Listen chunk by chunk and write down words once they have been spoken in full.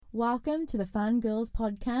Welcome to the Fangirls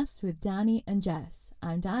podcast with Danny and Jess.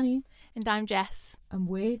 I'm Danny. And I'm Jess. And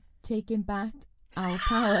we're taking back our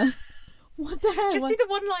power. What the hell? Just do the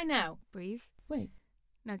one line now. Breathe. Wait.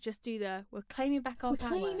 Now just do we're claiming back our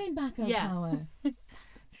power. We're claiming back our power.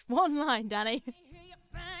 Just one line, Danny.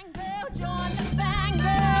 Fangirl, join the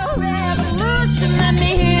Fangirl revolution. Let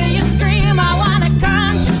me hear you scream. I want a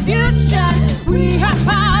contribution. We have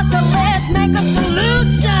power, so let's make a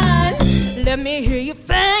solution. Let me hear you,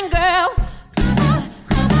 Fangirl. I'm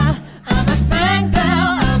a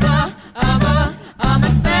Fangirl. I'm a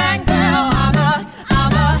Fangirl.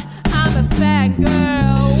 I'm a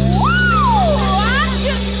Fangirl. Woo! I'm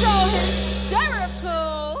just so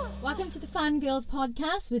hysterical. Welcome to the Fangirls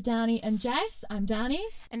podcast with Danny and Jess. I'm Danny.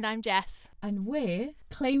 And I'm Jess. And we're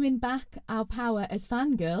claiming back our power as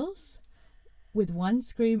fangirls with one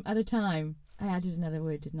scream at a time. I added another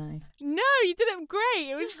word, didn't I? No, you did it great.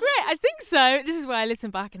 It was great. I think so. This is where I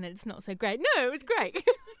listen back and it's not so great. No, it was great.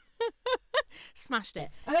 Smashed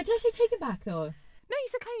it. Oh, did I say take it back though? No, you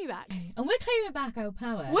said claiming back. And we're claiming back our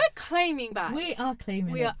power. We're claiming back. We are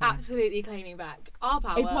claiming We it are back. absolutely claiming back our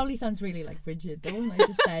power. It probably sounds really like frigid though when I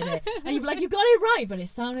just said it. And you'd be like, you got it right, but it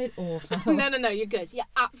sounded awful. No, you're good. You're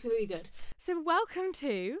absolutely good. So welcome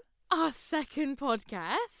to our second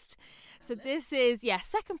podcast. So this is,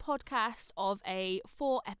 second podcast of a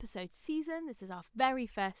 4-episode season. This is our very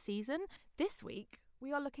first season. This week,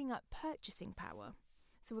 we are looking at purchasing power.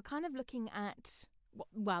 So we're kind of looking at,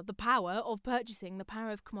 the power of purchasing, the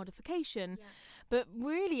power of commodification, but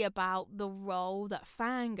really about the role that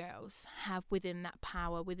fangirls have within that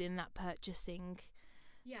power, within that purchasing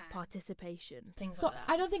participation, things like that.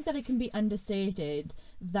 I don't think that it can be understated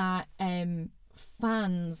that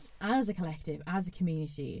fans as a collective, as a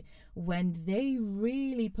community, when they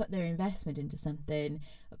really put their investment into something,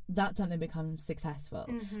 that something becomes successful.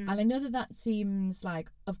 And I know that seems like,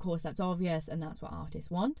 of course, that's obvious and that's what artists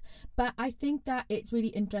want, but I think that it's really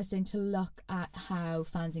interesting to look at how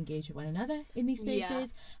fans engage with one another in these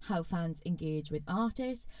spaces, how fans engage with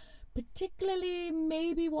artists, particularly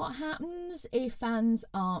maybe what happens if fans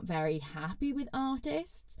aren't very happy with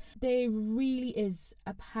artists. There really is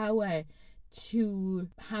a power to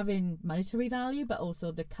having monetary value, but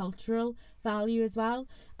also the cultural value as well.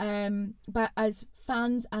 But as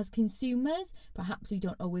fans, as consumers, perhaps we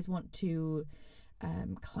don't always want to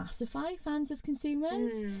classify fans as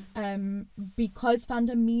consumers because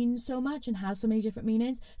fandom means so much and has so many different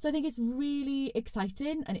meanings. So I think it's really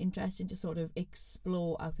exciting and interesting to sort of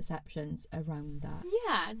explore our perceptions around that.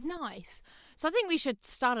 Yeah, nice. So I think we should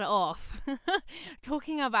start it off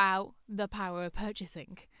talking about the power of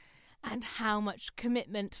purchasing and how much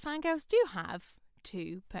commitment fangirls do have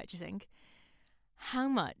to purchasing. How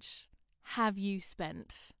much have you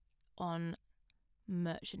spent on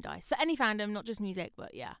merchandise? For any fandom, not just music,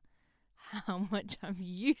 but how much have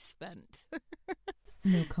you spent?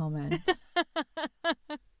 No comment.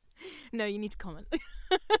 No, you need to comment.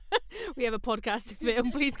 We have a podcast to film.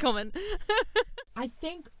 Please comment. I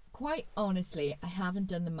think, quite honestly, I haven't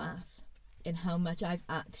done the math in how much I've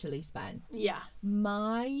actually spent. Yeah.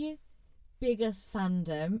 My biggest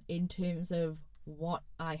fandom in terms of what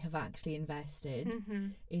I have actually invested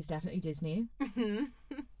is definitely Disney.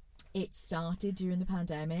 It started during the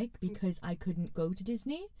pandemic because I couldn't go to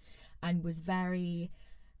Disney and was very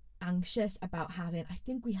anxious about having, I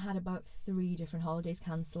think we had about 3 different holidays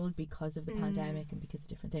cancelled because of the pandemic and because of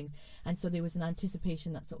different things, and so there was an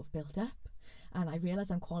anticipation that sort of built up, and I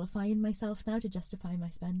realised I'm qualifying myself now to justify my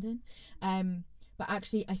spending. But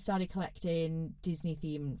actually I started collecting Disney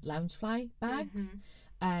themed Loungefly bags,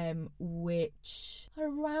 which are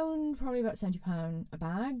around probably about £70 a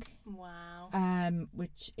bag. Wow.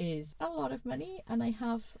 Which is a lot of money, and I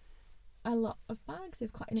have a lot of bags. They're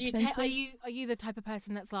quite inexpensive. Are you the type of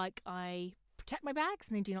person that's like, I protect my bags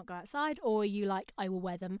and they do not go outside, or are you like, I will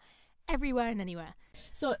wear them everywhere and anywhere?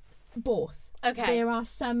 So both. Okay. There are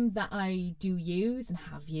some that I do use and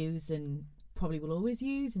have used and probably will always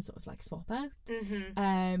use and sort of like swap out.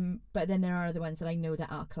 But then there are other ones that I know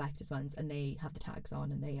that are collector's ones and they have the tags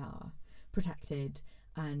on and they are protected,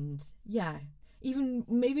 and even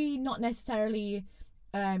maybe not necessarily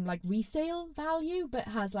like resale value, but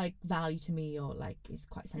has like value to me, or like is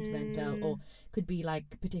quite sentimental, or could be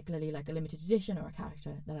like particularly like a limited edition or a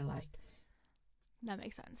character that I like. That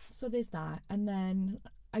makes sense. So there's that. And then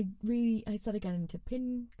I started getting into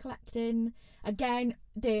pin collecting. Again,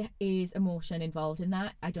 there is emotion involved in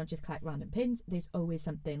that. I don't just collect random pins. There's always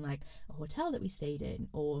something like a hotel that we stayed in,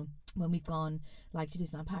 or when we've gone like to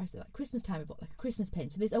Disneyland Paris at like Christmas time, I bought like a Christmas pin.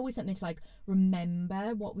 So there's always something to like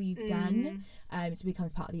remember what we've done. It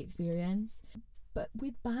becomes part of the experience. But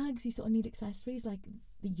with bags, you sort of need accessories. Like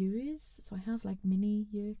the years. So I have like mini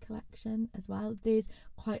year collection as well. There's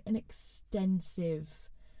quite an extensive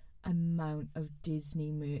amount of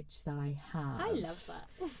Disney merch that I have. I love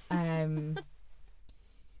that.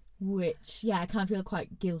 Which, I kind of feel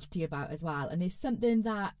quite guilty about as well. And it's something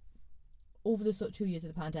that over the sort of 2 years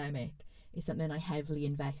of the pandemic is something I heavily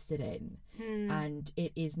invested in. And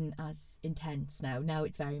it isn't as intense now. Now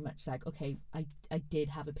it's very much like, okay, I did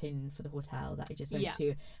have a pin for the hotel that I just went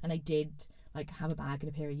to, and I did like have a bag and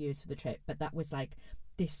a pair of ears for the trip, but that was like,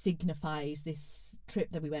 this signifies this trip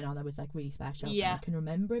that we went on that was like really special. Yeah. And I can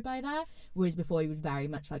remember it by that. Whereas before it was very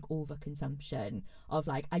much like overconsumption of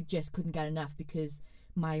like, I just couldn't get enough because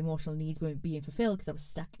my emotional needs weren't being fulfilled because I was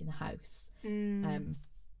stuck in the house.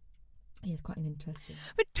 It's quite an interesting.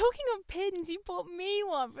 But talking of pins, you bought me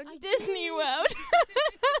one from Disney World.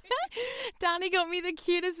 Danny got me the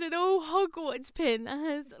cutest little Hogwarts pin that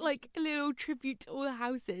has like a little tribute to all the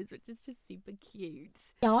houses, which is just super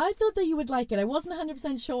cute. Yeah, I thought that you would like it. I wasn't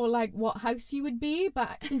 100% sure like what house you would be,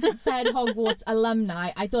 but since it said Hogwarts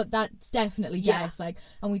alumni, I thought that's definitely Jess. Like,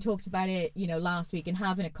 and we talked about it, you know, last week, and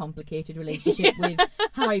having a complicated relationship with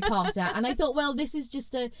Harry Potter. And I thought, well, this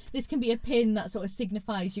can be a pin that sort of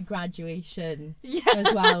signifies your graduation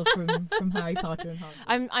as well from Harry Potter and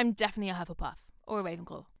Hogwarts. I'm definitely a Hufflepuff or a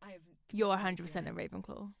Ravenclaw. You're 100% a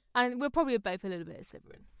Ravenclaw. And we're probably both a little bit of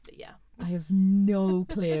Slytherin. But yeah. I have no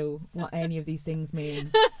clue what any of these things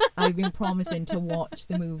mean. I've been promising to watch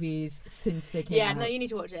the movies since they came out. Yeah, no, you need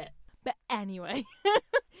to watch it. But anyway,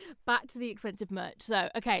 back to the expensive merch. So,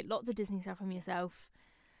 okay, lots of Disney stuff from yourself.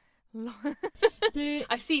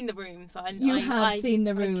 I've seen The Room, so I have seen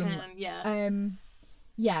The Room. I can,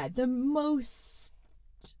 the most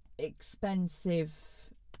expensive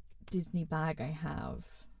Disney bag I have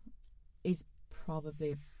is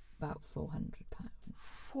probably about £400.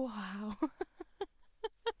 Wow.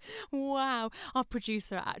 Wow. Our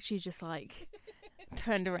producer actually just like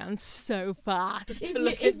turned around so fast.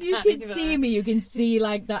 If you can see me, you can see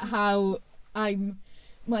like that how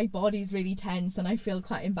my body's really tense and I feel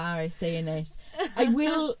quite embarrassed saying this.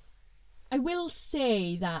 I will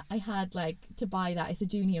say that I had like to buy that. It's a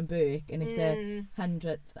Dooney and Burke and it's a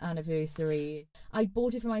 100th anniversary. I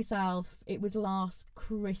bought it for myself. It was last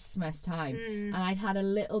Christmas time and I'd had a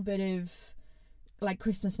little bit of like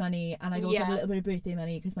Christmas money and I'd also had a little bit of birthday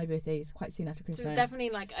money because my birthday is quite soon after Christmas. So it's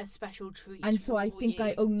definitely like a special treat. And so I think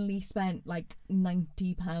I only spent like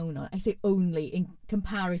 £90 on it. I say only in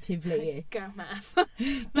comparatively. Girl math.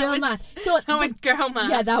 Girl math. So that was girl math.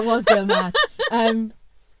 Yeah, that was girl math.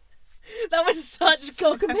 That was such.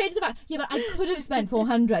 So compared to the fact, but I could have spent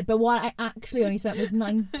 400, but what I actually only spent was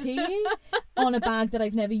 90 on a bag that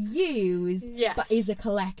I've never used, but is a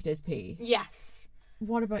collector's piece. Yes.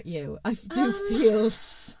 What about you? I do feel.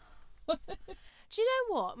 Do you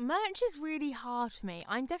know what? Merch is really hard for me.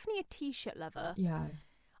 I'm definitely a t-shirt lover. Yeah.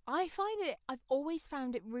 I've always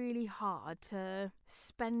found it really hard to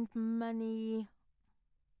spend money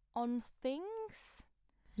on things.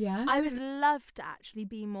 Yeah. I would love to actually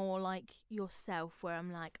be more like yourself, where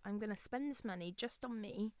I'm like, I'm going to spend this money just on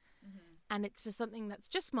me, and it's for something that's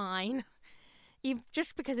just mine,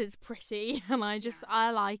 just because it's pretty and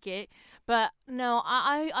I like it. But no,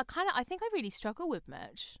 I think I really struggle with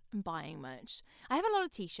merch and buying merch. I have a lot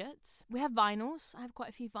of t-shirts. We have vinyls. I have quite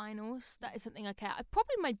a few vinyls. That is something I care.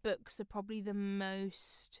 Probably my books are probably the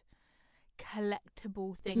most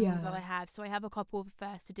collectible thing that I have. So I have a couple of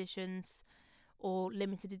first editions or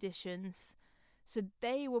limited editions, so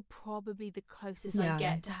they were probably the closest I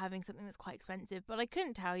get to having something that's quite expensive. But I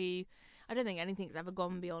couldn't tell you, I don't think anything's ever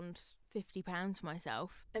gone beyond £50 for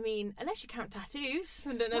myself. I mean, unless you count tattoos.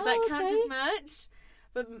 I don't know if that counts as much,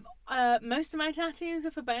 but most of my tattoos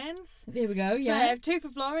are for bands. There we go. So I have 2 for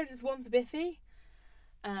Florence, 1 for Biffy,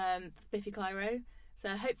 Biffy Clyro. So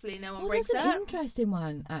hopefully no one breaks that's up. an interesting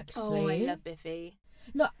one, actually. Oh, I love Biffy.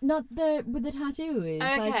 Not with the tattoos.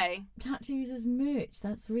 Okay. Like, tattoos as merch.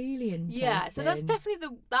 That's really interesting. Yeah, so that's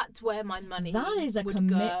definitely that's where my money. That is a would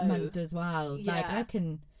commitment go. as well. Yeah. Like I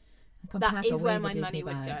can that pack is away where the my Disney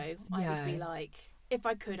money bags. would go. I would be like, if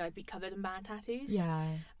I could, I'd be covered in band tattoos. Yeah.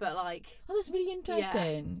 But like, oh, that's really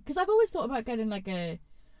interesting. Because I've always thought about getting like a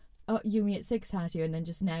Yumi at 6 tattoo and then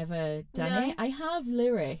just never done it. I have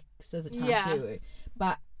lyrics as a tattoo,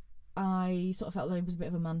 but I sort of felt like it was a bit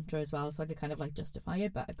of a mantra as well, so I could kind of like justify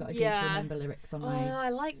it, but I've got to do to remember lyrics on my... I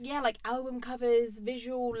like album covers,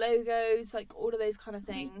 visual logos, like all of those kind of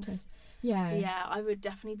things. Yeah. So yeah, I would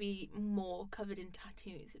definitely be more covered in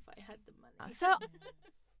tattoos if I had the money. So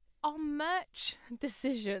our merch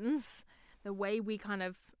decisions, the way we kind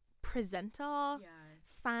of present our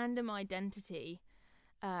fandom identity,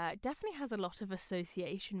 definitely has a lot of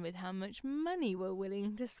association with how much money we're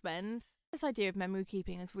willing to spend. This idea of memory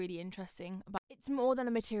keeping is really interesting. But it's more than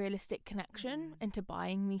a materialistic connection into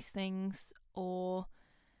buying these things or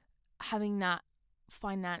having that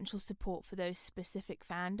financial support for those specific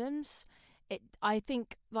fandoms. I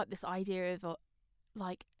think like this idea of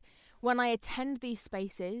like when I attend these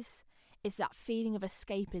spaces, it's that feeling of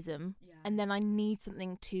escapism, and then I need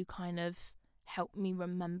something to kind of help me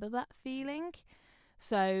remember that feeling.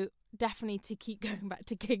 So definitely to keep going back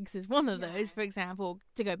to gigs is one of those, for example,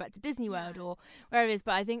 to go back to Disney World or wherever it is.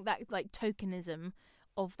 But I think that like tokenism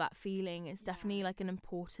of that feeling is definitely like an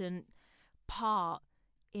important part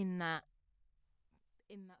in that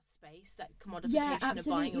space, that commodification of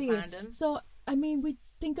buying your fandom. So I mean, we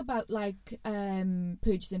think about like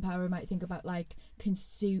purchasing power, we might think about like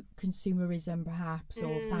consumerism perhaps,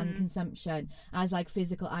 or fan consumption as like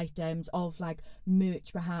physical items of like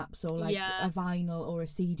merch perhaps, or like a vinyl or a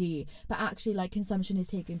CD, but actually like consumption is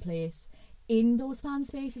taking place in those fan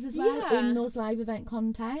spaces as well, in those live event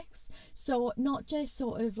contexts. So not just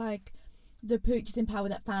sort of like the purchasing power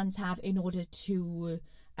that fans have in order to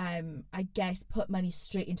I guess put money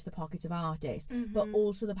straight into the pockets of artists, but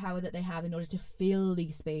also the power that they have in order to fill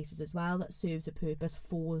these spaces as well, that serves a purpose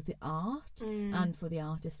for the art and for the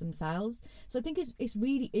artists themselves. So I think it's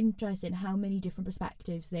really interesting how many different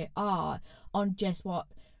perspectives there are on just what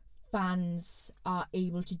fans are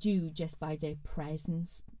able to do just by their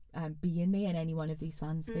presence being there in any one of these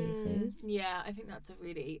fan spaces. Yeah, I think that's a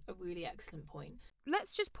really excellent point.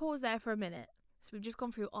 Let's just pause there for a minute. So we've just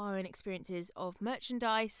gone through our own experiences of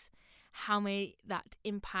merchandise, how may that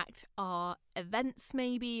impact our events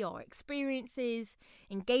maybe, or experiences,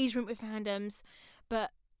 engagement with fandoms. But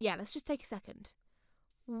yeah, let's just take a second.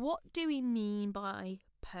 What do we mean by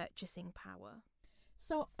purchasing power?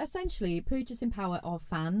 So essentially, purchasing power of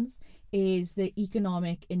fans is the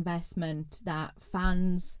economic investment that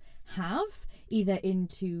fans have either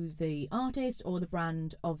into the artist or the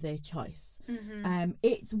brand of their choice.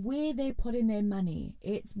 It's where they're putting their money.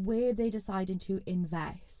 It's where they're deciding to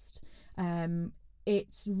invest.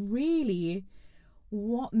 It's really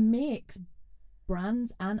what makes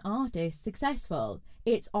brands and artists successful.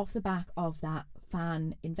 It's off the back of that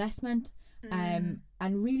fan investment. And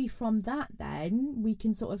really from that then we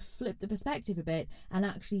can sort of flip the perspective a bit and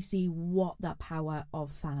actually see what that power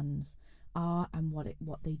of fans are and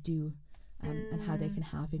what they do and how they can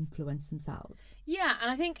have influence themselves. Yeah, and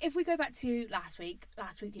I think if we go back to last week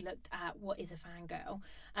we looked at what is a fangirl,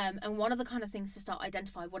 and one of the kind of things to start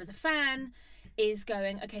identify what is a fan is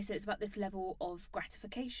going, okay, so it's about this level of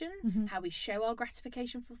gratification, how we show our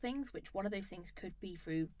gratification for things, which one of those things could be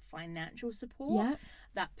through financial support,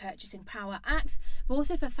 that purchasing power act, but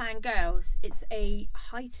also for fangirls, it's a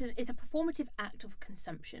performative act of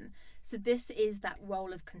consumption. So this is that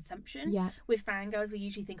role of consumption. With fangirls, we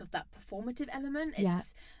usually think of that performative element.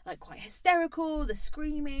 It's like quite hysterical, the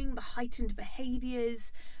screaming, the heightened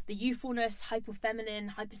behaviours, the youthfulness,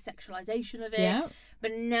 hyper-feminine, hypersexualization of it.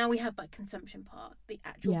 But now we have that consumption part, the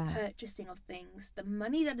actual purchasing of things, the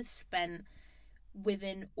money that is spent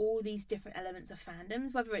within all these different elements of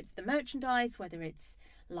fandoms, whether it's the merchandise, whether it's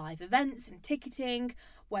live events and ticketing,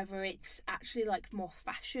 whether it's actually like more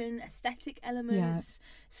fashion, aesthetic elements,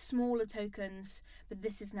 smaller tokens. But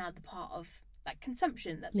this is now the part of that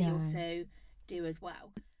consumption that they also do as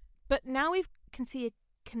well. But now we can see a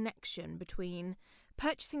connection between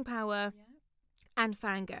purchasing power and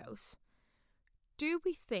fangirls. Do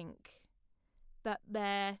we think that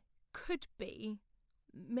there could be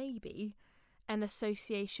maybe an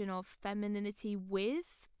association of femininity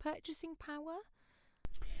with purchasing power?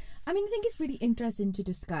 I mean, I think it's really interesting to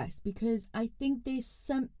discuss because I think there's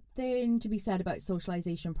something to be said about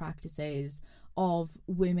socialization practices of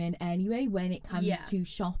women anyway when it comes to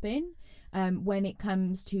shopping, when it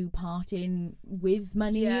comes to parting with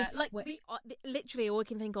money. Literally all I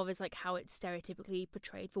can think of is like how it's stereotypically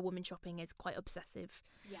portrayed for women shopping as quite obsessive,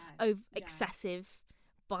 excessive,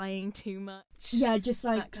 buying too much. Yeah, just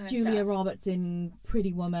like Julia Roberts in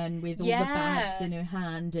Pretty Woman with all the bags in her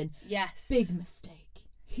hand and big mistake.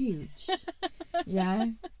 Huge. So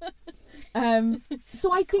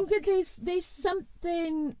I think that there's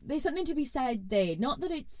something to be said there. Not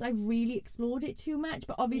that I've really explored it too much,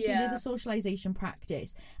 but obviously there's a socialization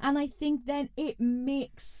practice, and I think then it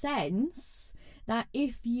makes sense that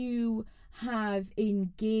if you have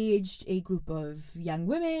engaged a group of young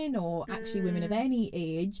women or actually women of any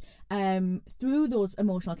age through those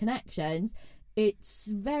emotional connections, it's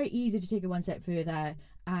very easy to take it one step further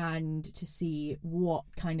and to see what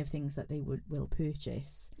kind of things that they will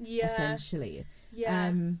purchase essentially.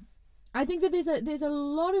 I think that there's a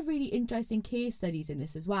lot of really interesting case studies in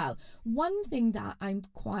this as well. One thing that I'm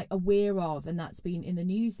quite aware of, and that's been in the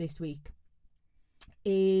news this week,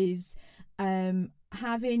 is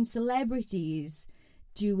having celebrities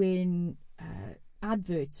doing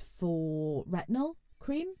adverts for retinol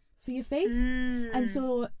cream for your face. And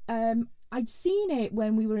so I'd seen it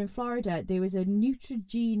when we were in Florida. There was a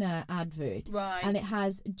Neutrogena advert, Right. and it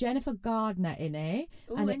has Jennifer Gardner in it,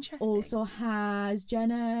 Ooh, and it interesting. also has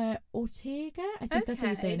Jenna Ortega. I think that's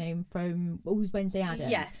how you say her Okay. name, from Who's Wednesday Addams.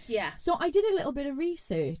 Yes, yeah. So I did a little bit of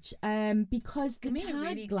research, because the Can be a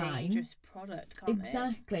really tagline dangerous product, can't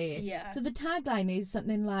exactly. Yeah. So the tagline is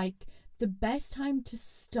something like, "The best time to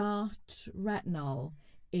start retinol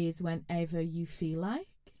is whenever you feel like."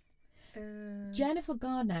 it? Jennifer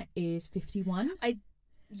Gardner is 51.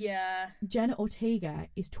 Yeah. Jenna Ortega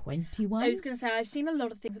is 21. I was going to say, I've seen a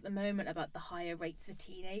lot of things at the moment about the higher rates for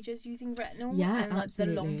teenagers using retinol Yeah, and like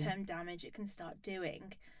absolutely. the long-term damage it can start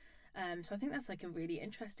doing. So I think that's like a really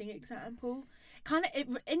interesting example. It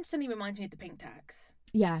instantly reminds me of the pink tax,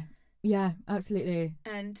 Yeah, absolutely.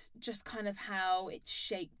 and just kind of how it's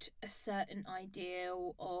shaped a certain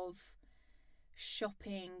ideal of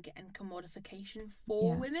shopping and commodification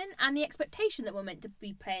for Yeah. women, and the expectation that we're meant to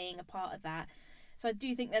be playing a part of that. So I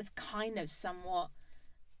do think there's kind of somewhat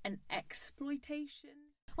an exploitation.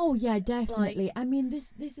 Oh yeah, definitely. I mean,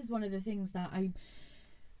 this is one of the things that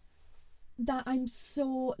I'm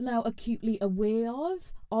so now acutely aware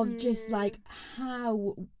of just like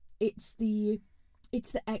how it's the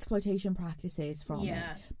exploitation practices from it,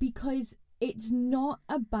 because it's not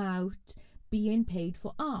about being paid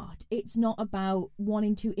for art. It's not about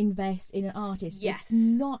wanting to invest in an artist. Yes. It's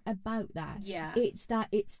not about that. Yeah. It's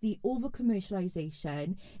the over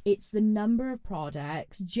commercialization. It's the number of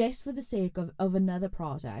products just for the sake of another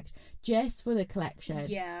product, just for the collection.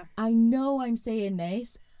 Yeah. I know I'm saying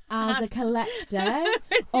this as a collector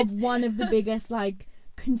of one of the biggest like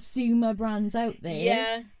consumer brands out there.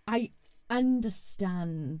 Yeah. I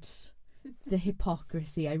understand the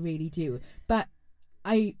hypocrisy, I really do. But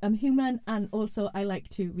I am human, and also I like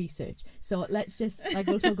to research. So let's just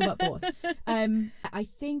we'll talk about both. I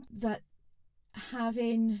think that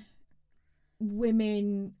having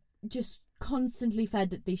women just constantly fed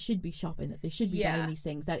that they should be shopping, that they should be buying these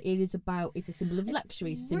things, that it's a symbol of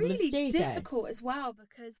luxury, it's a symbol really of status. difficult as well,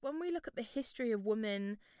 because when we look at the history of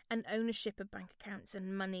women and ownership of bank accounts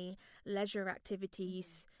and money, leisure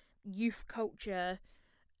activities, youth culture,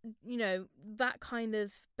 that kind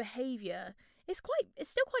of behaviour, it's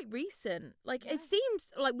still quite recent. It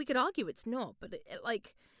seems like we could argue it's not, but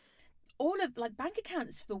all of bank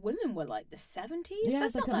accounts for women were the 70s. Yeah,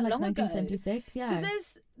 That's it's not that long ago. 1976. Yeah. So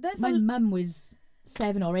there's my mum was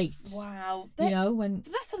 7 or 8. wow. When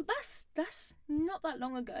That's not that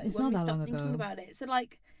long ago. It's when not we that start long thinking ago. about it. So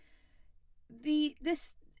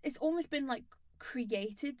it's almost been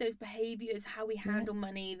created, those behaviours, how we handle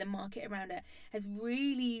money, the market around it has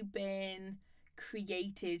really been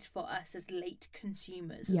created for us as late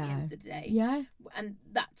consumers at the end of the day. Yeah. And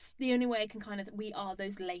that's the only way I can we are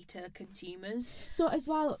those later consumers. So as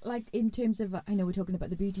well, in terms of, I know we're talking about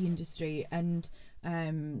the beauty industry and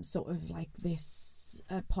sort of this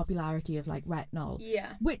popularity of retinol.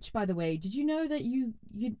 Yeah. Which, by the way, did you know that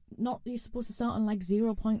you're supposed to start on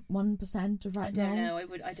 0.1% of retinol? I don't know.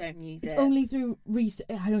 I don't use It's it. only through research.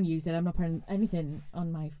 I don't use it. I'm not putting anything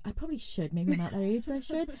on my. I probably should. Maybe I'm at that age where I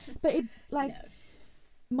should. But it No.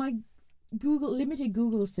 my limited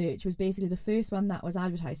Google search was basically the first one that was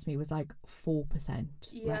advertised to me was 4%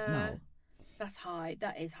 retinol. That's high.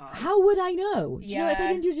 That is high. How would I know? Do you know, if I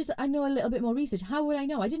Yeah. didn't do I know a little bit more research, how would I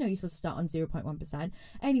know? I didn't know you're supposed to start on 0.1%.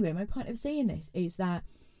 Anyway, my point of saying this is that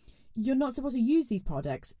you're not supposed to use these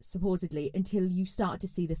products, supposedly, until you start to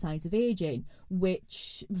see the signs of aging,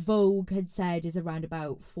 which Vogue had said is around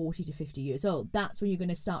about 40 to 50 years old. That's when you're going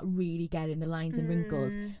to start really getting the lines and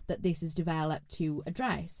wrinkles that this is developed to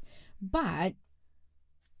address. But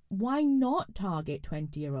why not target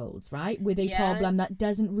 20-year-olds, right, with a problem that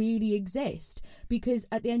doesn't really exist? Because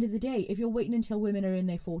at the end of the day, if you're waiting until women are in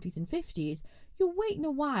their 40s and 50s, you're waiting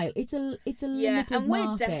a while. It's a limited and we're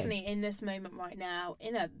market. definitely in this moment right now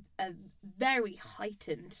in a very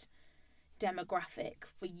heightened demographic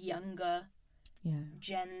for younger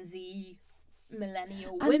Gen Z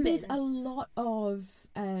millennial And women. there's a lot of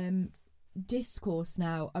discourse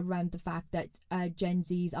now around the fact that Gen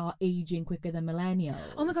Zs are aging quicker than millennials.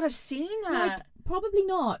 Oh my god, I've seen that. Probably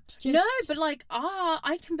not. Just... No, but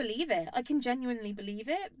I can believe it. I can genuinely believe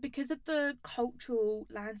it because of the cultural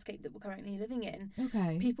landscape that we're currently living in.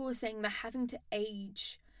 Okay. People are saying they're having to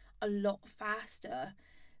age a lot faster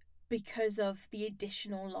because of the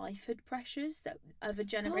additional livelihood pressures that other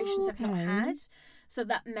generations have not okay. had. So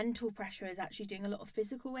that mental pressure is actually doing a lot of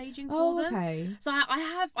physical aging for Oh, them. okay. So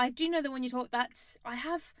I do know that when you talk, I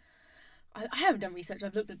haven't done research.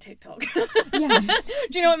 I've looked at TikTok. Yeah.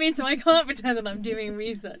 Do you know what I mean? So I can't pretend that I'm doing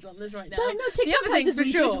research on this right now. No, The TikTok other counts thing as for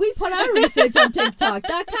research. sure. We put our research on TikTok.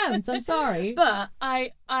 That counts. I'm sorry. But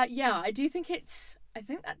I do think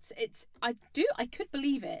I could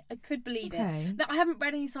believe it. I could believe Okay. it. That I haven't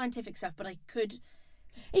read any scientific stuff, but I could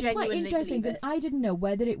It's quite genuinely interesting believe because it. I didn't know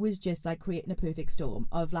whether it was just like creating a perfect storm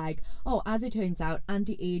of like, oh, as it turns out,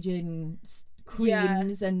 anti-aging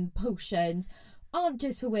creams and potions aren't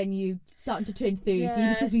just for when you starting to turn 30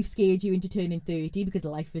 Yeah. because we've scared you into turning 30 because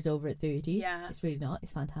life is over at 30. Yeah. It's really not.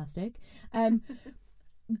 It's fantastic.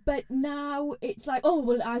 But now it's like, oh,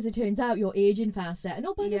 well, as it turns out, you're aging faster. And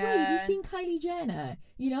oh, by the way, have you Yeah. seen Kylie Jenner?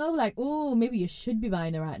 You know, like, oh, maybe you should be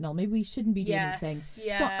buying the retinol. Maybe we shouldn't be doing Yes, these things.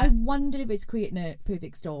 yeah. So I wonder if it's creating a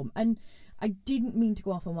perfect storm. And I didn't mean to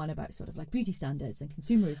go off on one about sort of like beauty standards and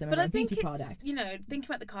consumerism But I around think beauty it's, products. you know, think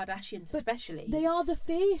about the Kardashians especially. They are the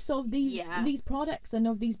face of these Yeah. these products and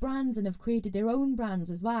of these brands and have created their own brands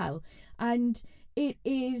as well. And it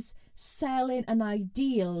is selling an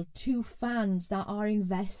ideal to fans that are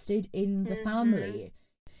invested in the family.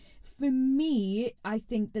 For me, I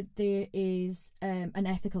think that there is an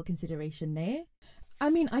ethical consideration there. I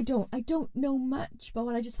mean, I don't know much, but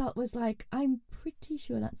what I just felt was like, I'm pretty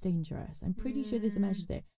sure that's dangerous. I'm pretty sure there's a message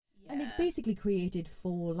there. And it's Yeah. basically created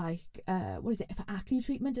for like, what is it, for acne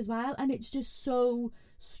treatment as well. And it's just so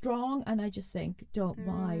strong. And I just think,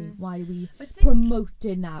 why are we I think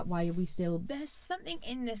promoting that? Why are we still... there's something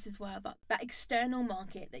in this as well about that external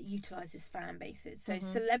market that utilizes fan bases. So Mm-hmm.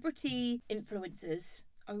 celebrity influencers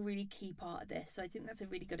are a really key part of this. So I think that's a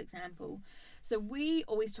really good example. So we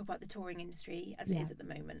always talk about the touring industry as it Yeah. is at the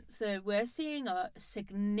moment. So we're seeing a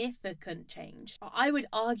significant change. I would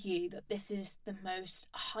argue that this is the most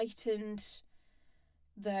heightened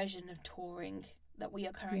version of touring that we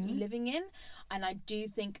are currently Yeah. living in, and I do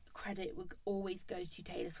think credit would always go to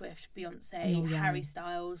Taylor Swift, Beyonce, Oh, yeah. Harry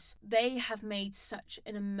Styles. They have made such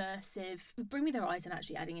an immersive Bring Me the Horizon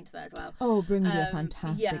actually adding into that as well. Oh, Bring Me to a Um,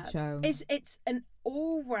 fantastic yeah. show. It's an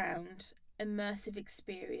all-round immersive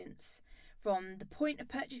experience, from the point of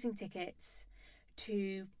purchasing tickets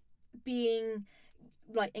to being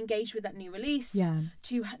like engaged with that new release, Yeah.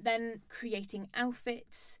 to then creating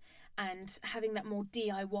outfits and having that more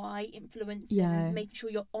DIY influence, Yeah. and making sure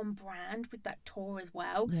you're on brand with that tour as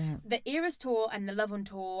well. Yeah. The Eras tour and the Love on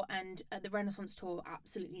tour and the Renaissance tour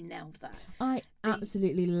absolutely nailed that. I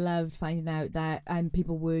absolutely loved finding out that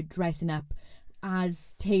people were dressing up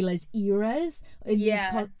as Taylor's eras in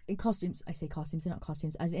Yeah. these in costumes. I say costumes, they're not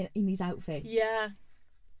costumes, as in these outfits Yeah.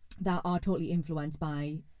 that are totally influenced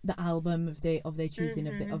by the album of their choosing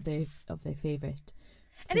of their favourite.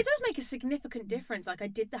 And it does make a significant difference. Like I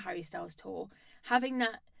did the Harry Styles tour, having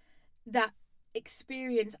that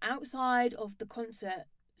experience outside of the concert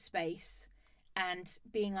space and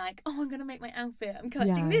being like, oh, I'm going to make my outfit. I'm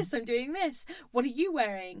collecting Yeah. this. I'm doing this. What are you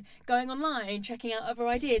wearing? Going online, checking out other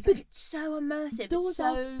ideas. Like, it's so immersive. Those it's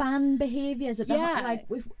so... are fan behaviours at the Yeah. like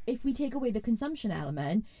if we take away the consumption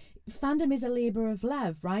element, fandom is a labour of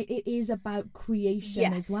love, right? It is about creation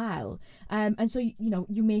Yes. as well. And so you know,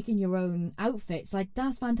 you making your own outfits, like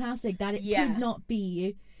that's fantastic. That it Yeah. could not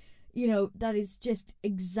be, you know, that is just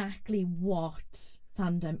exactly what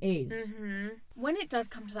fandom is. When it does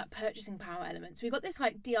come to that purchasing power element, so we've got this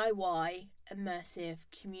like DIY, immersive,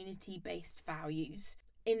 community-based values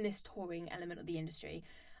in this touring element of the industry.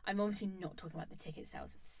 I'm obviously not talking about the ticket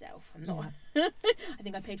sales itself. I'm not. I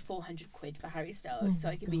think I paid £400 for Harry Styles, so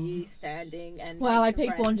I could be standing and. Well, I take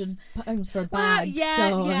paid some friends. £400 for a Well, bag. yeah,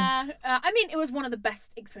 so yeah. I mean, it was one of the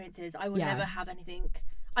best experiences. I would Yeah. never have anything.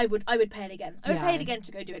 I would pay it again. I would pay it again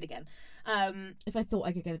to go do it again. if I thought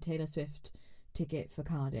I could get a Taylor Swift ticket for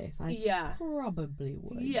Cardiff, I Yeah. probably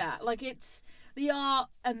would. Yeah, like they are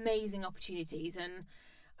amazing opportunities, and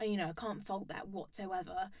you know, I can't fault that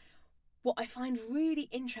whatsoever. What I find really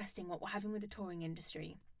interesting, what we're having with the touring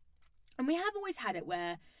industry, and we have always had it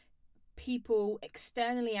where people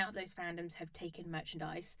externally out of those fandoms have taken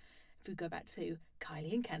merchandise. If we go back to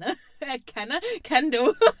Kylie and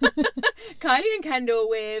Kendall, Kylie and Kendall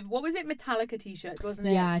with, what was it, Metallica t-shirts, wasn't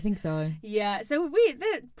it? Yeah, I think so. Yeah, so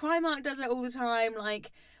Primark does it all the time.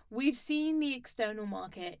 Like, we've seen the external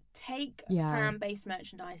market take Yeah. fan-based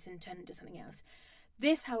merchandise and turn it into something else.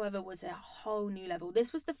 This, however, was a whole new level.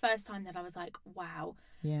 This was the first time that I was like, wow,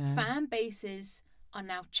 Yeah. fan bases are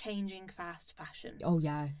now changing fast fashion. Oh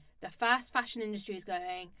yeah. The fast fashion industry is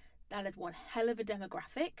going, that is one hell of a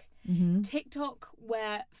demographic. Mm-hmm. TikTok,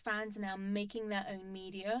 where fans are now making their own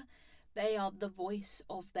media, they are the voice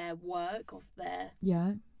of their work, of their,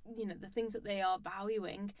 Yeah. you know, the things that they are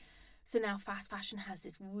valuing. So now fast fashion has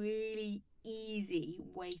this really easy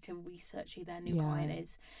way to research who their new client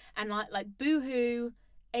is. And like Boohoo,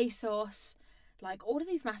 ASOS, like all of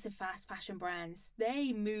these massive fast fashion brands,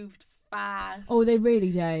 they moved fast. Oh, they really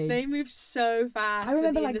did. They moved so fast. I remember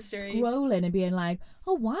with the like industry. scrolling and being like,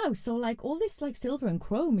 oh wow, so like all this like silver and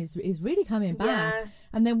chrome is really coming back. Yeah.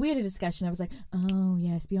 And then we had a discussion. I was like, oh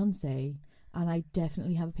yes, Beyonce. And I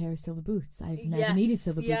definitely have a pair of silver boots. I've never Yes, needed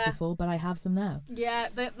silver boots yeah. before, but I have some now. Yeah,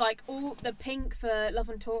 but like all the pink for Love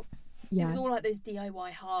and Talk, it Yeah. was all like those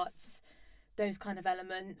DIY hearts, those kind of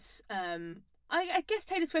elements. I guess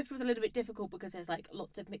Taylor Swift was a little bit difficult because there's like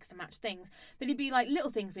lots of mix and match things. But it'd be like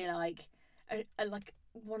little things, be like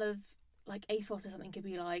one of like ASOS or something could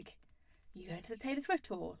be like, you go to the Taylor Swift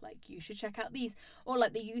tour, like you should check out these, or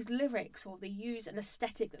like they use lyrics or they use an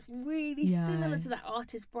aesthetic that's really Yeah. similar to that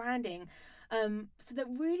artist branding. So they're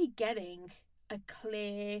really getting a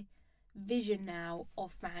clear vision now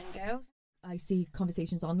of fangirls. I see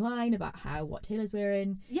conversations online about what Taylor's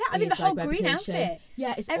wearing. Yeah, I mean the is, whole like, green reputation. outfit.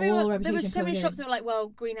 Yeah, it's Everyone, all there reputation was so many coding. shops that were like, well,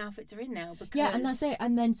 green outfits are in now because Yeah, and that's it.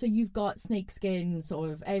 And then so you've got snakeskin sort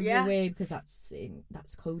of everywhere because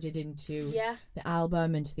that's coded into Yeah, the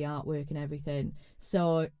album, into the artwork and everything.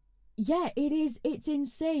 So yeah, it's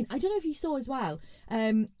insane. I don't know if you saw as well.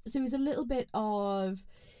 So it was a little bit of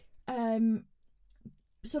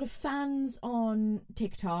sort of fans on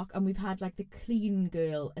TikTok, and we've had like the clean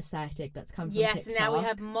girl aesthetic that's come from yes. TikTok. Now we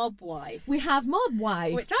have Mob Wife, We have Mob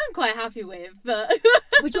Wife, which I'm quite happy with, but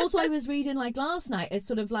which also I was reading like last night as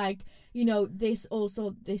sort of like, you know, this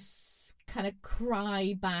kind of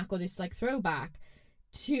cry back or this like throwback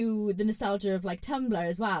to the nostalgia of like Tumblr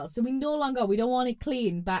as well. So we don't want it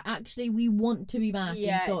clean, but actually we want to be back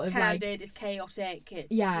yeah, in sort it's of like, candid, it's chaotic. It's,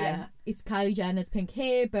 yeah, it's Kylie Jenner's pink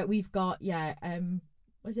hair, but we've got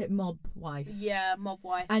was it Mob Wife? yeah, Mob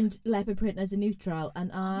Wife. And leopard print as a neutral,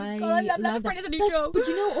 and I God, I love leopard that. print as a neutral. But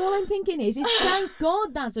you know, all I'm thinking is thank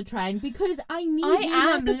God that's a trend because I need I new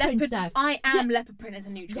am leopard print stuff. I am leopard print as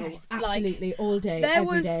a neutral. Yes, Like, absolutely, all day,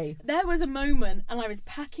 every day. There was a moment, and I was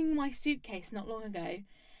packing my suitcase not long ago,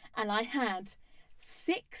 and I had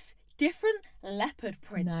 6 different leopard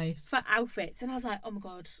prints Nice. for outfits, and I was like, oh my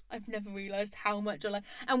God, I've never realised how much I like.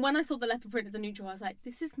 And when I saw the leopard print as a neutral, I was like,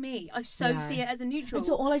 this is me. I so see it as a neutral. And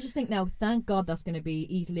so all I just think now, thank God that's going to be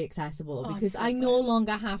easily accessible Oh, because I'm so I no excited.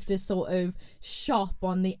 longer have to sort of shop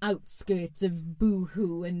on the outskirts of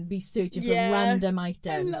Boohoo and be searching for Yeah. random I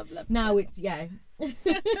items. love leopard Now it's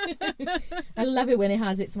I love it when it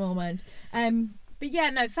has its moment. But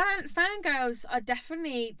yeah, no, fangirls are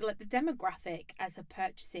definitely like the demographic as a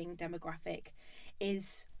purchasing demographic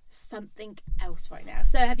is something else right now.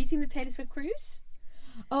 So have you seen the Taylor Swift cruise?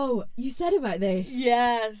 Oh, you said about this.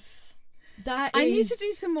 Yes. That I need is- to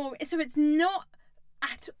do some more. So it's not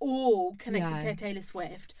at all connected Yeah. to Taylor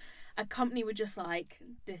Swift. A company were just like,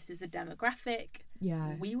 this is a demographic.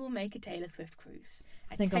 Yeah. We will make a Taylor Swift cruise.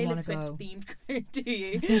 A think I Taylor wanna Swift go. themed cruise. Do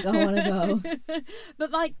you? I think I want to go.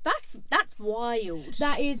 But like that's wild.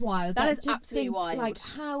 That is wild. That is to absolutely think, wild. Like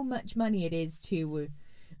how much money it is to,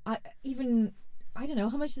 I don't know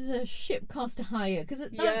how much does a ship cost to hire? Because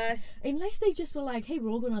Yeah. unless they just were like, hey, we're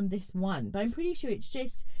all going on this one, but I'm pretty sure it's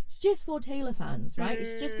just for Taylor fans, right?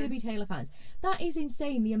 It's just going to be Taylor fans. That is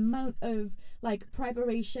insane. The amount of like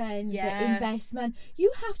preparation, the Yeah. investment.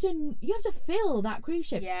 You have to fill that cruise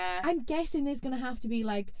ship. Yeah. I'm guessing there's going to have to be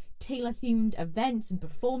like Taylor themed events and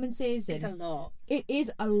performances, It's a and lot. it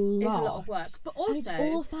is a lot. It's a lot of work. But and it's also,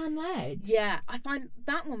 all fan led. yeah, I find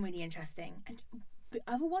that one really interesting. And the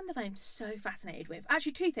other one that I'm so fascinated with,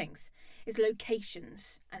 actually 2 things, is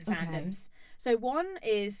locations and Okay. fandoms. So one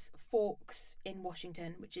is Forks in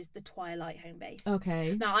Washington, which is the Twilight home base.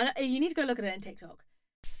 Okay. Now, you need to go look at it on TikTok.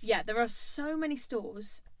 Yeah, there are so many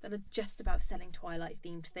stores that are just about selling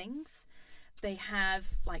Twilight-themed things. They have,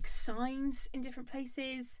 like, signs in different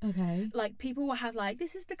places. Okay. Like, people will have, like,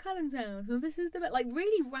 this is the Cullens house, or this is the... Like,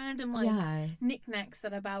 really random, like, Yeah. knickknacks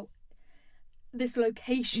that are about this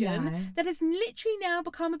location Yeah. that has literally now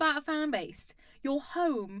become about a fan base. Your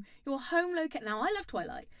home location. Now, I love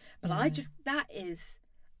Twilight, but I Yeah. just... That is...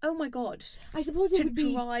 Oh, my God. I suppose it To would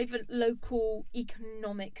be. drive a local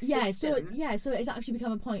economic Yeah, system. so it's actually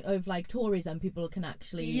become a point of like tourism. People can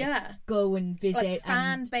actually Yeah. go and visit Like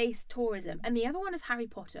and fan-based tourism. And the other one is Harry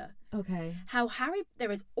Potter. okay. There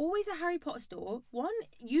is always a Harry Potter store. One,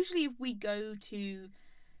 usually if we go to,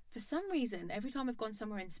 for some reason, every time I've gone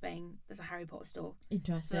somewhere in Spain, there's a Harry Potter store.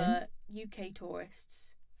 Interesting. For UK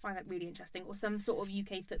tourists, find that really interesting, or some sort of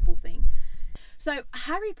UK football thing. So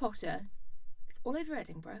Harry Potter, it's all over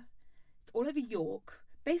Edinburgh, it's all over York,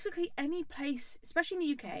 basically any place, especially in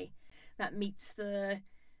the UK, that meets the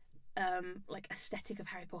like aesthetic of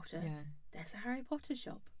Harry Potter. Yeah. There's a Harry Potter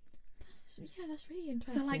shop. That's really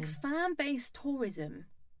interesting. So like fan-based tourism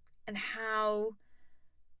and how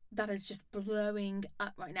that is just blowing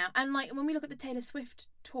up right now. And like when we look at the Taylor Swift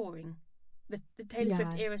touring, the Taylor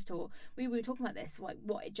Swift Eras tour, we were talking about this, like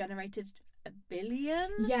what it generated $1 billion.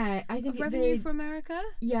 Yeah, I think of revenue for America.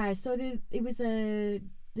 Yeah, so it was the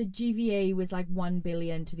GVA was like $1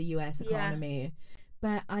 billion to the US economy,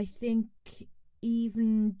 but I think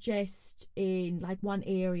even just in like one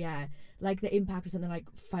area, like the impact was something like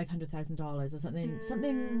 $500,000 or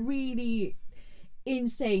something really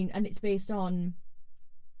insane, and it's based on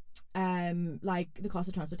like the cost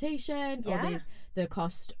of transportation, or there's the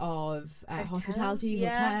cost of hospitality,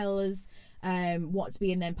 hotels, what's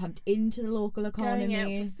being then pumped into the local economy,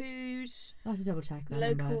 going out for food. I'll have to double check that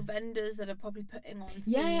local number. Vendors that are probably putting on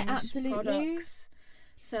absolutely products.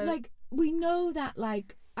 So like we know that,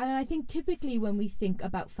 like, I think typically when we think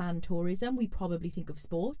about fan tourism, we probably think of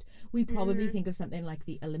sport. We probably think of something like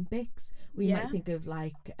the Olympics. We might think of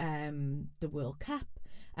like the World Cup.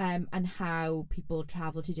 And how people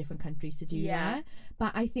travel to different countries to do that.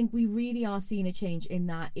 But I think we really are seeing a change in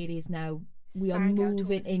that it is now we are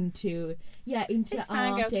moving into the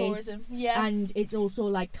artists, and it's also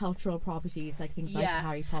like cultural properties, like things like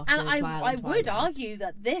Harry Potter and as well. I would argue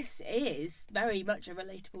that this is very much a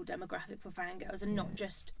relatable demographic for fangirls, and not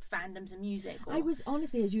just fandoms and music. I was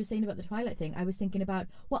honestly, as you were saying about the Twilight thing, I was thinking about,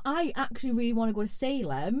 well, I actually really want to go to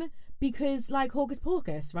Salem because, like, Hocus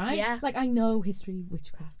Pocus, right? Yeah. Like, I know history,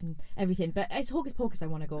 witchcraft and everything, but it's Hocus Pocus I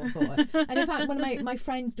want to go for. And in fact, one of my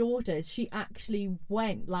friend's daughters, she actually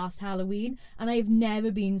went last Halloween, and I've never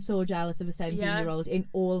been so jealous of a 17-year-old in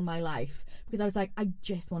all my life, because I was like, I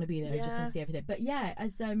just want to be there. I just want to see everything. But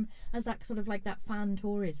as that sort of like that fan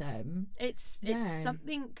tourism, it's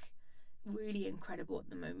something really incredible at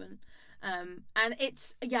the moment. And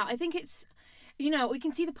it's, I think it's, you know, we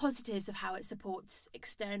can see the positives of how it supports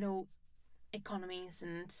external economies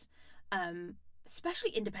and especially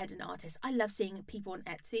independent artists. I love seeing people on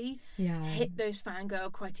Etsy hit those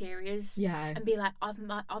fangirl criterias and be like, I've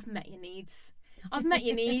met your needs. I've met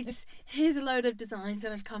your needs. Here's a load of designs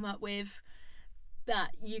that I've come up with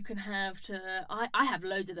that you can have to... I have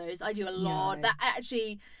loads of those. I do a lot. That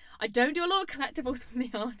actually... I don't do a lot of collectibles from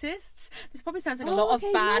the artists. This probably sounds like a lot of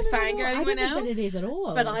bad fangirling I don't now. think that it is at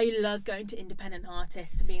all. But I love going to independent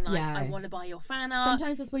artists and being like, I want to buy your fan art.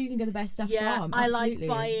 Sometimes that's where you can get the best stuff from. I like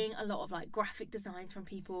buying a lot of like graphic designs from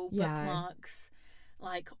people, bookmarks,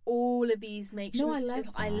 like all of these makeshift.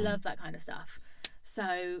 I love that kind of stuff. So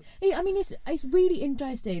I mean, it's really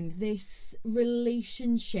interesting, this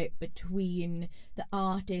relationship between the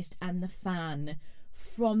artist and the fan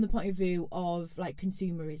from the point of view of like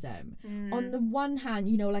consumerism. On the one hand,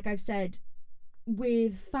 you know, like I've said,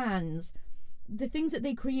 with fans, the things that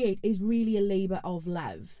they create is really a labour of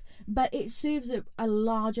love, but it serves a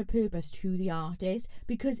larger purpose to the artist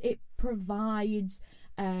because it provides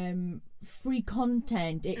free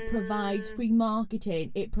content, it provides free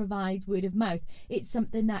marketing, it provides word of mouth. It's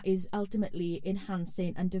something that is ultimately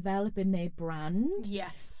enhancing and developing their brand.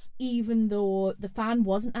 Yes. Even though the fan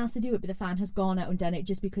wasn't asked to do it, but the fan has gone out and done it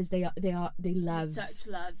just because they love. Such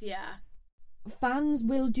love, yeah. Fans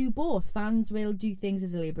will do both. Fans will do things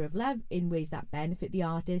as a labour of love in ways that benefit the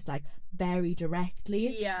artist, like very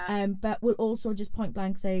directly. Yeah. But will also just point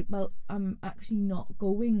blank say, well, I'm actually not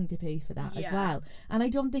going to pay for that as well. And I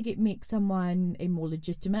don't think it makes someone a more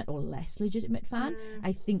legitimate or less legitimate fan.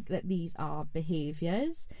 I think that these are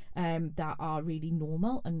behaviours that are really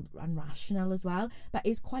normal and rational as well. But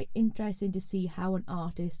it's quite interesting to see how an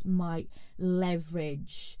artist might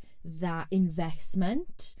leverage that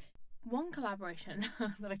investment. One collaboration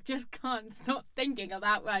that I just can't stop thinking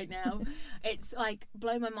about right now. It's like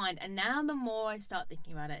blown my mind, and now the more I start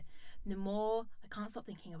thinking about it, the more I can't stop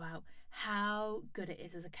thinking about how good it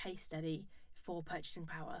is as a case study for purchasing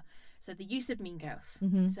power. So the use of Mean Girls.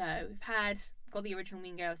 So we've got the original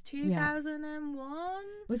Mean Girls 2001.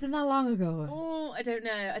 Was it that long ago? Oh, I don't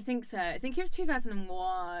know. I think so. I think it was 2001.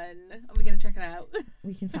 Are we going to check it out?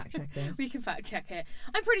 We can fact check this. We can fact check it.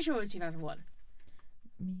 I'm pretty sure it was 2001.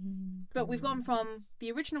 But we've gone from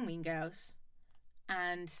the original Mean Girls,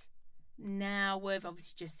 and now we've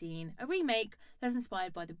obviously just seen a remake that's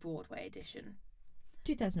inspired by the Broadway edition.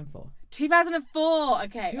 2004. 2004.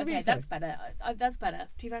 Okay, You're really that's close. better. That's better.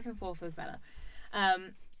 2004 feels better.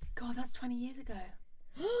 God, that's 20 years ago.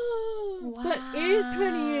 That is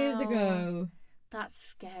 20 years ago. That's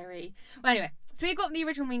scary. Well, anyway, So we got the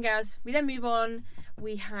original Mean Girls. We then move on.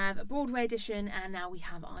 We have a Broadway edition, and now we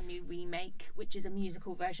have our new remake, which is a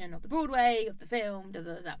musical version of the Broadway, of the film,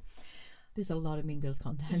 There's a lot of Mean Girls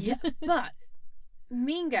content. Yeah, but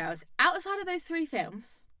Mean Girls, outside of those 3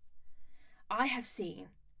 films, I have seen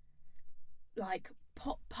like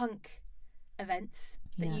pop punk events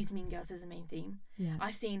that use Mean Girls as a main theme. Yeah.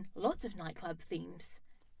 I've seen lots of nightclub themes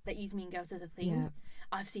that use Mean Girls as a theme. Yeah.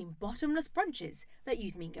 I've seen bottomless brunches that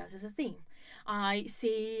use Mean Girls as a theme. I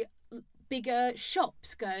see bigger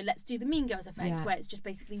shops go, let's do the Mean Girls effect, where it's just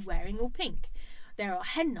basically wearing all pink. There are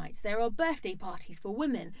hen nights. There are birthday parties for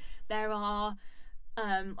women. There are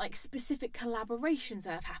like specific collaborations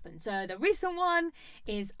that have happened. So the recent one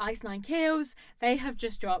is Ice Nine Kills. They have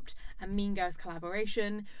just dropped a Mean Girls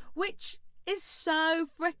collaboration, which is so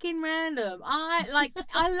freaking random. I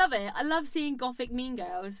love it. I love seeing gothic Mean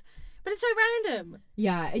Girls, but it's so random.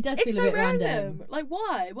 Yeah, it does It's feel so a bit random. random. Like,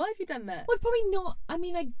 why? Why have you done that? Well, it's probably not. I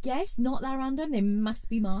mean, I guess not that random. There must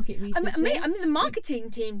be market research. I mean, the marketing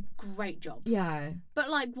team, great job. Yeah. But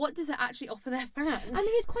like, what does it actually offer their fans? I mean,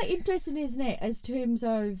 it's quite interesting, isn't it, as terms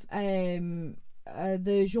of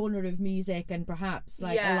the genre of music and perhaps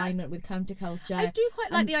like alignment with counterculture. I do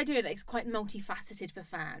quite like the idea that it's quite multifaceted for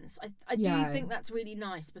fans. I do think that's really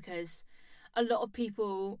nice, because a lot of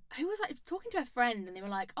people who was like talking to a friend and they were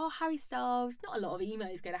like, oh, Harry Styles, not a lot of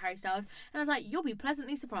emos go to Harry Styles, and I was like, you'll be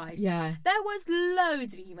pleasantly surprised. Yeah. There was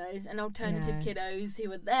loads of emos and alternative kiddos who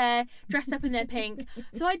were there dressed up in their pink.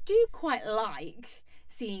 So I do quite like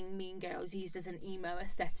seeing Mean Girls used as an emo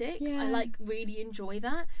aesthetic. Yeah. I like really enjoy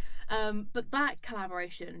that. But that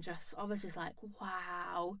collaboration, I was just like,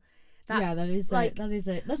 wow. That's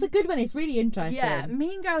a good one. It's really interesting. Yeah,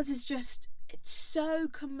 Mean Girls is just, it's so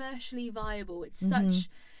commercially viable. It's such,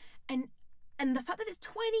 and the fact that it's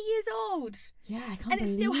 20 years old. Yeah, I can't and it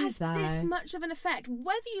believe still has that. this much of an effect,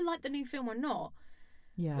 whether you like the new film or not.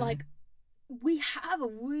 Yeah. Like, we have a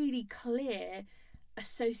really clear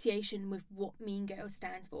association with what Mean Girls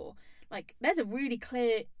stands for. Like, there's a really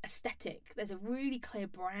clear aesthetic. There's a really clear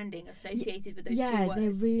branding associated with those two words. Yeah,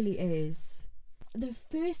 there really is. The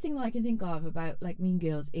first thing that I can think of about like Mean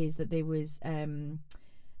Girls is that there was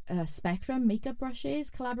Spectrum makeup brushes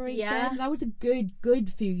collaboration. Yeah. That was a good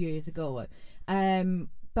few years ago.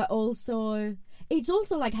 But also it's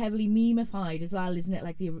also like heavily memeified as well, isn't it?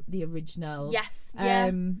 Like the original. Yes.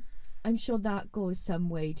 Yeah. I'm sure that goes some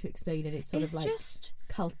way to explain it. It's of like just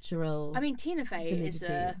cultural. I mean, Tina Fey is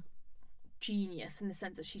validity. a genius in the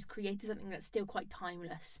sense that she's created something that's still quite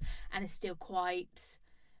timeless and is still quite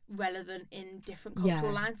relevant in different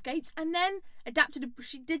cultural landscapes, and then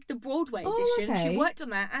she did the Broadway edition. Okay. She worked on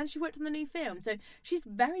that, and she worked on the new film, so she's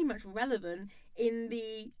very much relevant in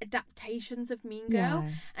the adaptations of Mean Girl.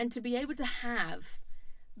 And to be able to have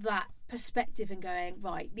that perspective and going,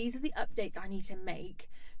 right, these are the updates I need to make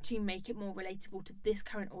it more relatable to this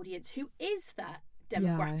current audience who is that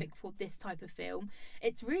demographic for this type of film.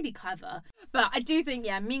 It's really clever. But I do think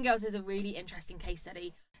Mean Girls is a really interesting case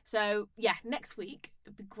study. So next week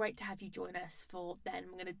it'd be great to have you join us for then.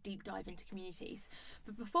 We're going to deep dive into communities.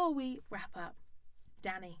 But before we wrap up,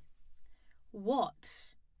 Danny,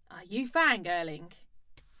 what are you fangirling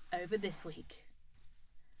over this week?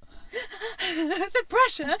 The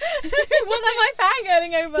pressure. What am I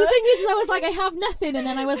fangirling over? The thing is, I was like, I have nothing, and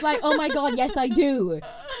then I was like, oh my god, yes I do.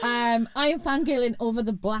 I am fangirling over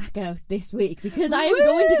the Blackout this week because I am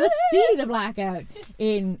going to go see the Blackout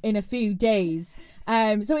in a few days.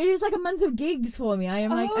 So it is like a month of gigs for me. I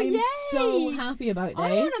am so happy about this.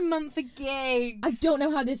 I want a month of gigs. I don't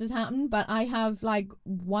know how this has happened, but I have like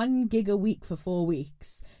 1 gig a week for 4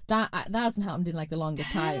 weeks. That hasn't happened in like the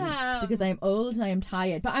longest time because I am old and I am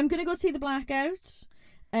tired. But I'm gonna go see the Blackout.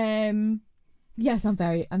 Yes, I'm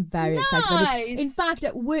very excited about this. In fact,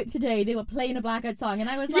 at work today they were playing a Blackout song, and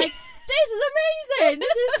I was like, "This is amazing!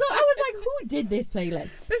 This is so." I was like, "Who did this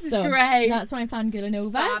playlist?" This is great. That's why I'm fangirling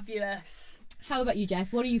over. Fabulous. How about you,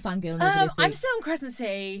 Jess? What are you fangirling over this week? I'm still on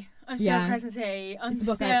Crescency. Is the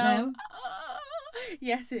book out now?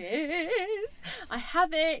 Yes, it is. I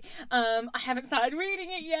have it. I haven't started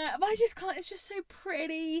reading it yet, but I just can't. It's just so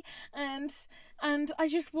pretty, and I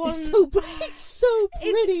just want. It's so pretty. It's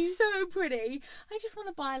so pretty. I just want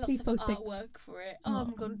to buy lots of post pics. artwork for it. Oh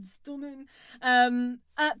my god, it's stunning.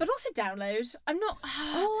 But also download. I'm not.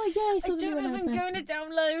 Oh yeah, I don't know if I'm going to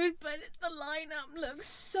download, but the lineup looks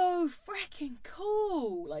so freaking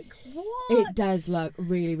cool. Like what? It does look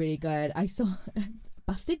really, really good. I saw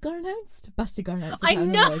Busted got announced. Busted got announced. I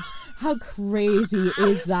know. How crazy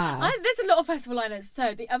is that? There's a lot of festival lineups.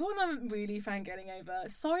 So the other one I'm really fangirling over.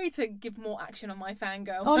 Sorry to give more action on my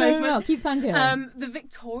fangirl. Oh no, keep fangirling. The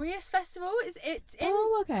Victorious Festival it's in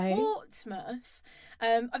okay. Portsmouth.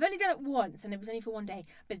 I've only done it once, and it was only for one day.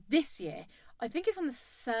 But this year, I think it's on the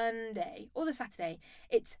Sunday or the Saturday.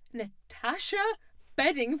 It's Natasha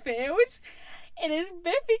Bedingfield. It is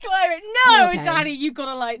Biffy Clyro. No, Okay. Danny, you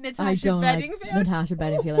gotta like Natasha I don't Bedingfield. like Natasha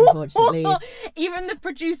Bedingfield, unfortunately. Even the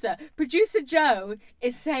producer Joe,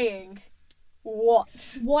 is saying,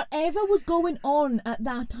 what? Whatever was going on at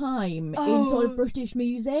that time in sort of British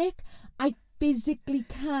music, I physically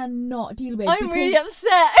cannot deal with. I'm really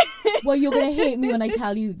upset. Well, you're going to hate me when I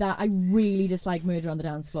tell you that I really dislike Murder on the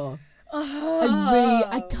Dance Floor. Oh.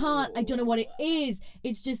 I don't know what it is.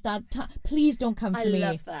 It's just that, please don't come for me.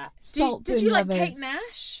 I love that. Saltburn Did you like lovers. Kate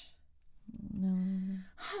Nash?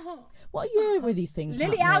 No. What are you with these things?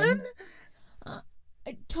 Lily happening? Allen?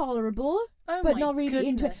 Tolerable, Oh but my not really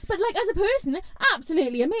into it. goodness. But like as a person,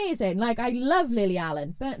 absolutely amazing. Like I love Lily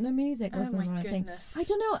Allen, but the music Oh wasn't my my thing. goodness. I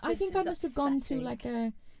don't know. I This think I is must have gone through upsetting. like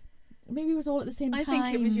a. Maybe it was all at the same I time.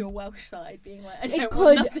 think it was your Welsh side being like, I It don't could.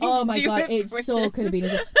 want nothing Oh to my do god, with it Britain. so could have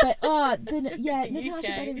been. But Natasha UK.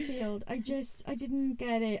 Bedingfield. I didn't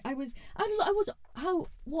get it. I was.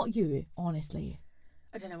 What year? Honestly,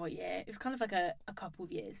 I don't know what year. It was kind of like a couple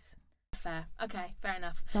of years. Fair. Okay, fair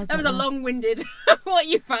enough. Sounds That was a about right. long-winded what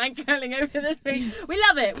you fangirling over this week. We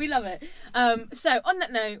love it. So on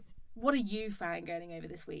that note, what are you fangirling over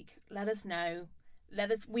this week? Let us know.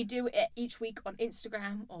 We do it each week on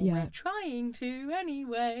Instagram, or Yeah. we're trying to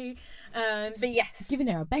anyway. But yes, giving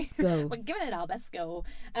it our best go. we're giving it our best go.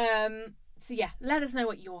 So yeah, let us know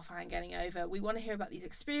what you're fangirling over. We want to hear about these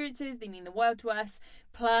experiences. They mean the world to us.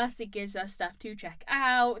 Plus, it gives us stuff to check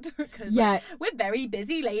out because Yeah. we're very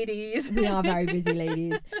busy ladies. We are very busy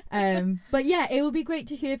ladies. But yeah, it would be great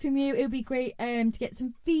to hear from you. It would be great to get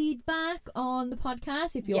some feedback on the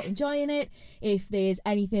podcast if you're Yes. enjoying it. If there's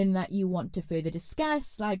anything that you want to further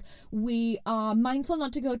discuss. Like, we are mindful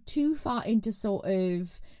not to go too far into sort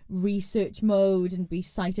of research mode and be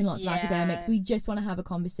citing lots of Yeah. academics. We just want to have a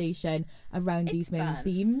conversation around It's these main fun.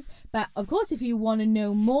 themes. But of course, if you want to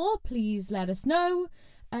know more, please let us know.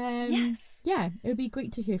 Yes. Yeah, it would be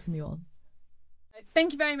great to hear from you all.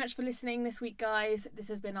 Thank you very much for listening this week, guys. This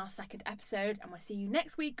has been our second episode, and we'll see you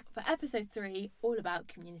next week for episode 3, all about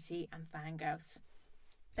community and fangirls.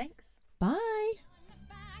 Thanks. Bye.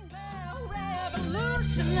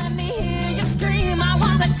 Revolution, let me hear you scream. I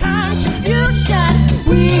want a contribution.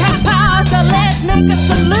 We have power, so let's make a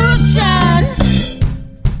solution.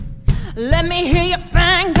 Let me hear you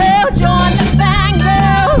fangirl, join the band.